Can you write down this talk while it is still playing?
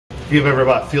If you've ever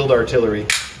bought field artillery,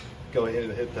 go ahead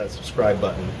and hit that subscribe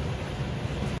button.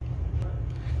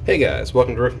 Hey guys,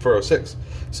 welcome to Rifle 406.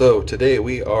 So today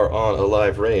we are on a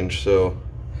live range, so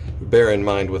bear in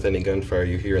mind with any gunfire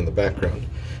you hear in the background.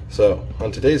 So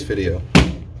on today's video,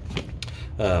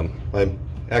 I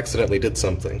accidentally did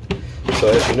something. So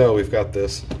as you know, we've got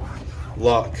this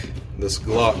Glock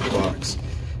box.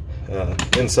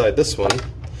 Inside this one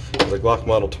is a Glock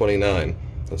Model 29.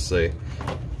 Let's say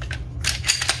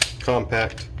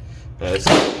compact. It's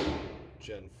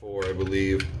Gen 4, I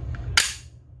believe.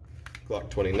 Glock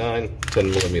 29,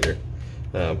 10mm.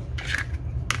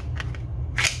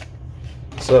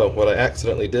 So what I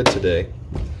accidentally did today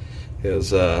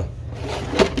is I'm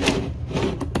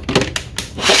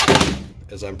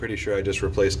pretty sure I just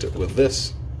replaced it with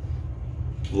this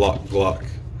Glock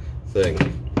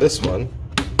thing. This one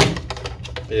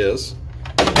is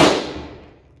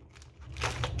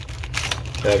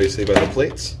obviously by the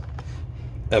plates,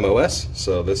 M.O.S,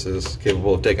 so this is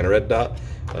capable of taking a red dot.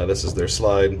 This is their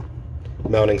slide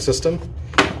mounting system.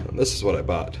 And this is what I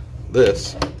bought.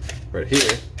 This right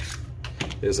here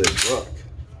is a Glock.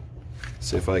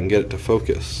 See if I can get it to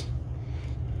focus.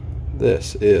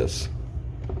 This is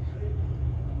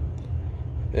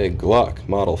a Glock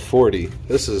Model 40.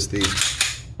 This is the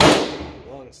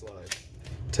long slide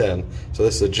 10. So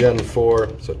this is a Gen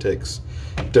 4, so it takes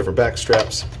different back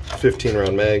straps, 15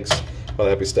 round mags, all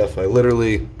that happy stuff. I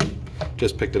literally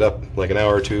just picked it up like an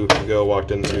hour or two ago,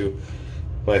 walked into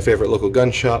my favorite local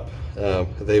gun shop.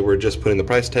 They were just putting the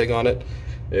price tag on it.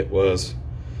 It was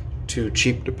too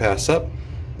cheap to pass up.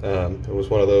 It was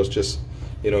one of those just,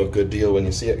 you know, good deal when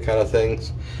you see it kind of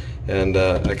things. And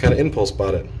I kind of impulse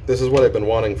bought it. This is what I've been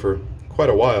wanting for quite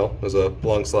a while, as a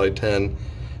long slide 10.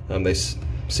 They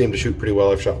seem to shoot pretty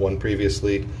well. I've shot one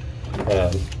previously.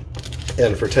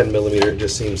 And for 10mm, it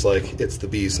just seems like it's the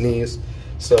bee's knees.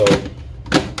 So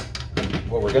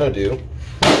what we're gonna do,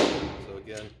 so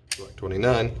again, Glock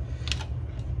 29,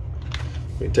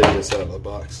 let me take this out of the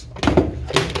box,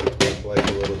 make life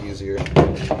a little easier.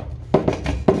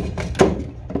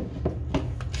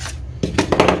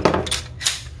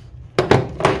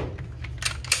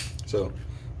 So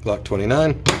Glock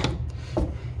 29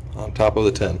 on top of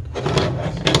the 10.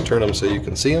 Turn them so you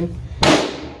can see them.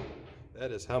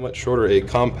 That is how much shorter a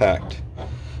compact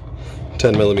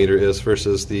 10mm is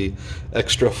versus the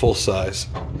extra full size.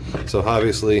 So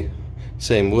obviously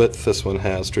same width. This one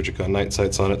has Trijicon night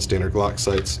sights on it, standard Glock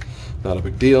sights, not a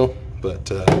big deal,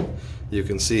 but you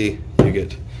can see you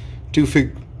get two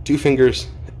fingers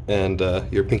and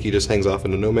your pinky just hangs off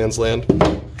into no man's land.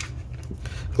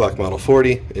 Glock Model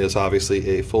 40 is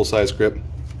obviously a full size grip,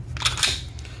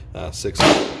 6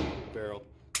 barrel.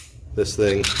 This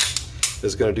thing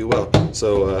is going to do well.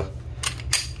 So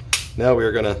now we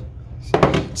are going to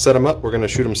set them up. We're going to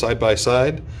shoot them side by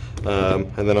side,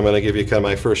 and then I'm going to give you kind of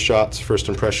my first shots, first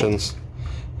impressions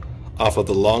off of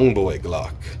the Long Boy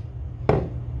Glock.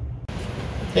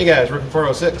 Hey guys, Rifle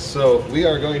 406. So we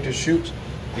are going to shoot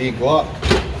the Glock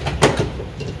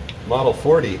Model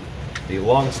 40, the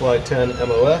long slide 10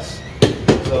 M.O.S.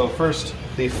 So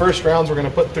the first rounds we're going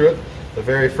to put through it, the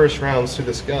very first rounds to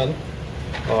this gun,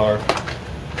 are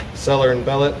Cellar and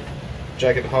Bellet,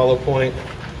 jacket hollow point,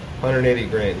 180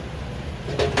 grain.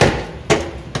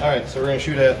 Alright, so we're going to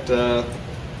shoot at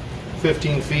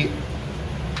 15 feet.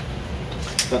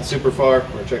 Not super far.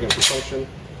 We're checking for function.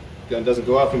 Gun doesn't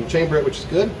go off when you chamber it, which is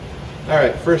good.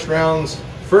 Alright, first round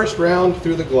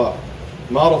through the Glock.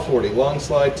 Model 40, long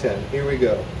slide 10. Here we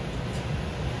go.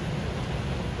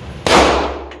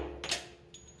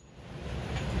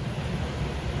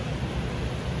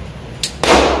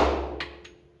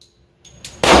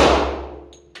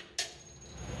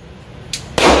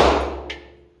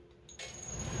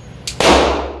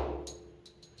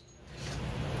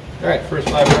 Alright, first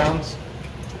 5 rounds.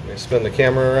 Let me spin the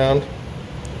camera around.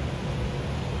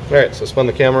 Alright, so spun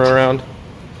the camera around.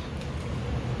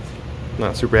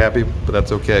 Not super happy, but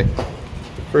that's okay.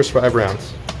 First 5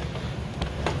 rounds.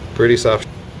 Pretty soft.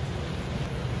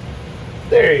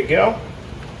 There you go.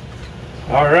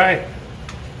 Alright.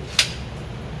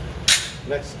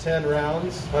 Next 10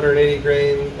 rounds, 180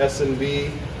 grain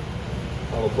S&B,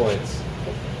 hollow points.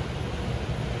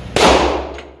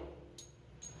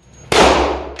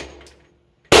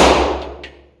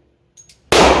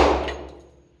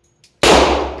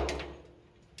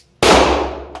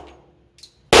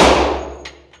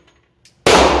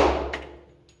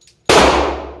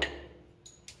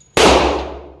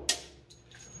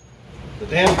 The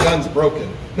damn gun's broken.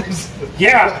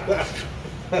 Yeah.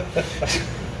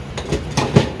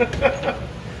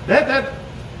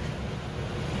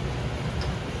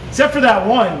 Except for that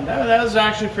one. That was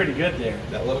actually pretty good there.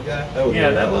 That little guy? Yeah,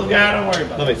 that little guy, don't worry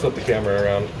about it. Let me flip the camera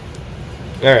around.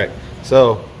 All right,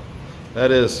 so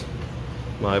that is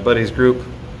my buddy's group.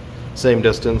 Same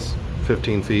distance,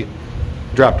 15 feet.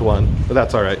 Dropped one, but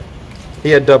that's all right. He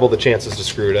had double the chances to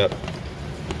screw it up.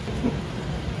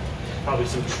 Probably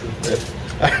some truth.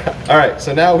 All right,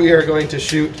 so now we are going to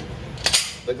shoot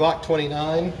the Glock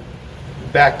 29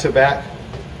 back to back.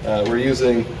 We're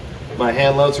using my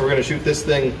hand load, so we're going to shoot this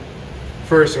thing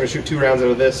first. We're going to shoot 2 rounds out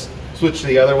of this, switch to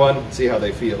the other one, see how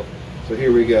they feel. So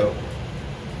here we go.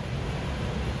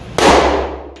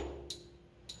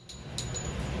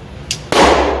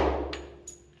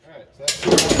 Alright, so that's 2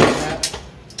 rounds of that.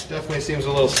 Definitely seems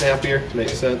a little snappier,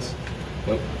 makes sense.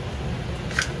 But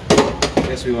I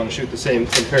guess we want to shoot the same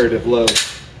comparative load.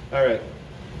 Alright,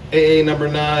 AA number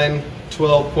 9,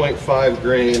 12.5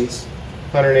 grains,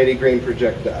 180 grain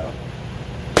projectile.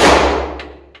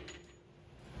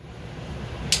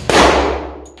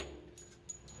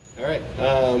 All right,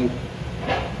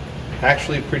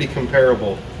 actually pretty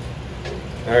comparable.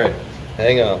 All right,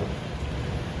 hang on.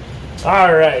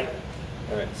 All right.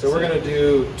 All right, so we're gonna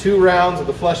do 2 rounds of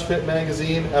the flush fit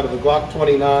magazine out of the Glock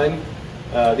 29.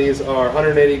 These are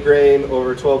 180 grain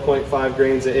over 12.5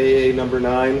 grains of AA number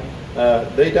 9.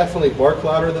 They definitely bark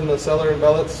louder than the Cellar and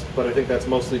Bellets, but I think that's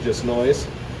mostly just noise.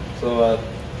 So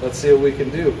let's see what we can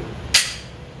do.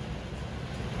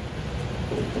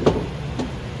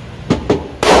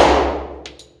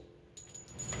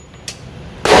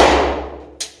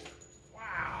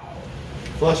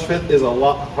 Flush fit is a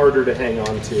lot harder to hang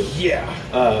on to. Yeah.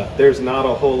 There's not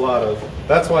a whole lot of,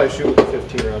 that's why I shoot with a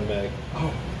 15 round mag.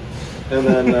 Oh. And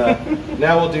then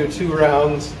now we'll do 2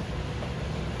 rounds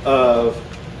of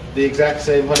the exact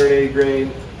same 180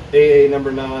 grain, AA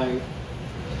number 9,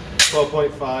 12.5,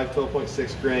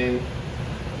 12.6 grain,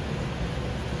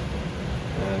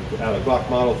 and out of Glock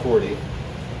model 40.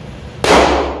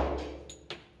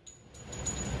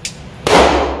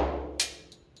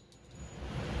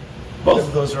 Both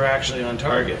of those are actually on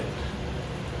target.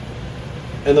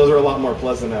 And those are a lot more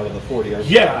pleasant out of the 40, aren't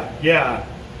they? Yeah.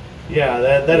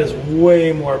 That is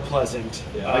way more pleasant.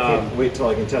 Yeah, I can't wait till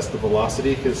I can test the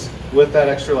velocity, because with that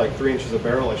extra like 3 inches of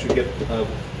barrel, I should get,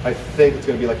 I think it's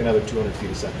going to be like another 200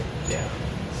 feet a second. Yeah.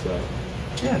 So,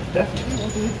 Yeah,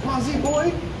 definitely. Aussie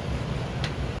boy.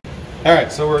 All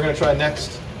right, so we're going to try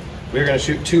next. We're going to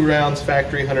shoot 2 rounds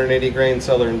factory 180 grain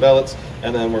Cellar and Bellets,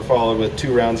 and then we're followed with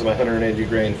 2 rounds of my 180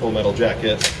 grain full metal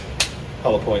jacket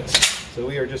hollow points. So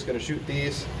we are just going to shoot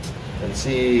these and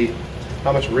see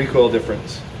how much recoil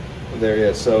difference there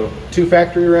is. So 2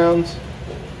 factory rounds,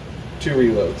 2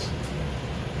 reloads.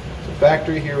 So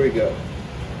factory, here we go.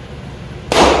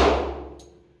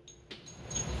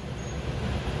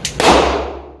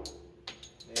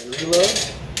 And reload.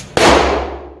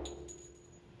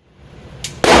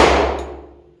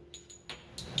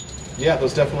 Yeah,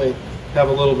 those definitely have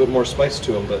a little bit more spice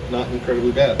to them, but not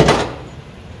incredibly bad.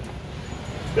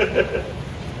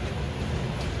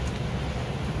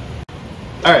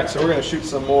 All right, so we're going to shoot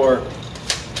some more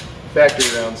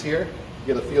factory rounds here,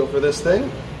 get a feel for this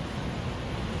thing.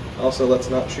 Also,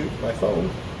 let's not shoot my phone.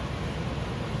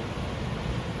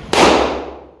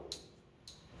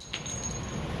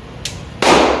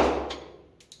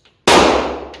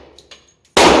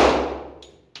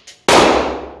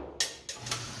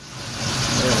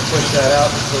 Push that out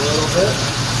just a little bit.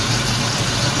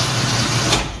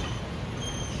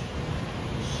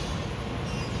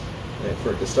 Wait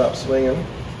for it to stop swinging.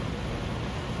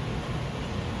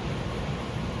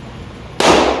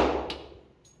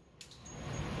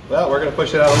 Well, we're going to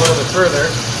push it out a little bit further.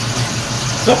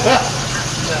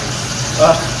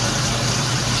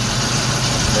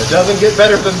 It doesn't get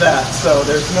better than that, so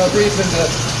there's no reason to...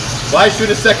 Why shoot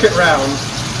a second round?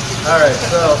 All right,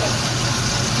 so...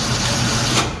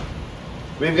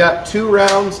 We've got 2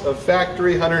 rounds of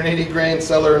factory 180 grain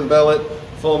Cellar and Bellet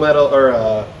full metal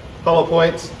or hollow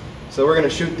points. So we're going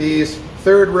to shoot these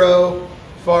 3rd row,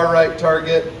 far right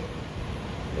target.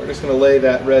 We're just going to lay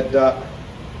that red dot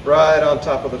right on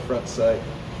top of the front sight.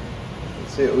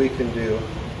 Let's see what we can do.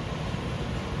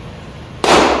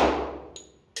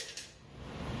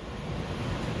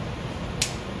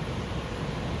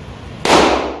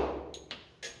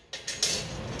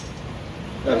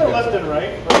 Left and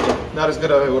right. Not as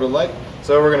good as I would have liked.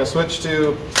 So we're going to switch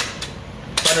to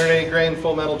 180 grain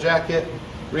full metal jacket,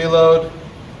 reload,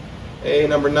 A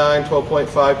number 9,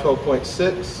 12.5,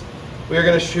 12.6. We are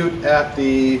going to shoot at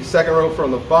the 2nd row from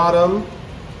the bottom.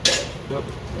 Oop,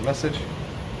 the message.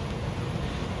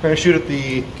 We're going to shoot at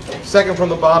the 2nd from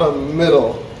the bottom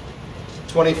middle,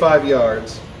 25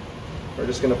 yards. We're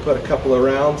just going to put a couple of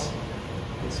rounds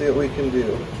and Let's see what we can do.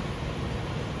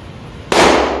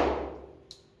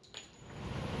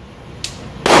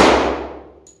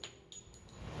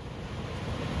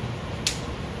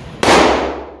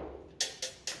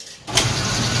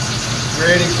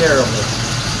 Pretty terrible.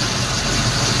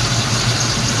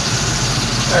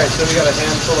 Alright, so we got a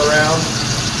handful around,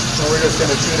 so we're just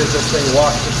going to shoot as this thing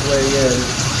walks its way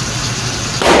in.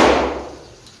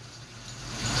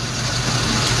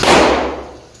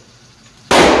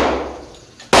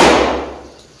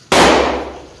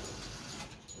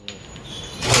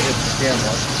 Hit the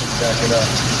camera, back it up.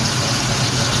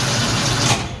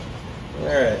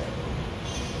 Alright,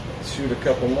 let's shoot a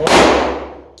couple more.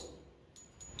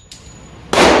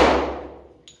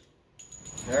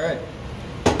 Alright.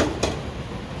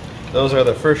 Those are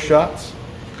the first shots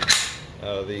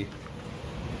of the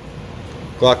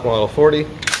Glock Model 40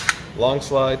 long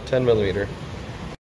slide 10mm.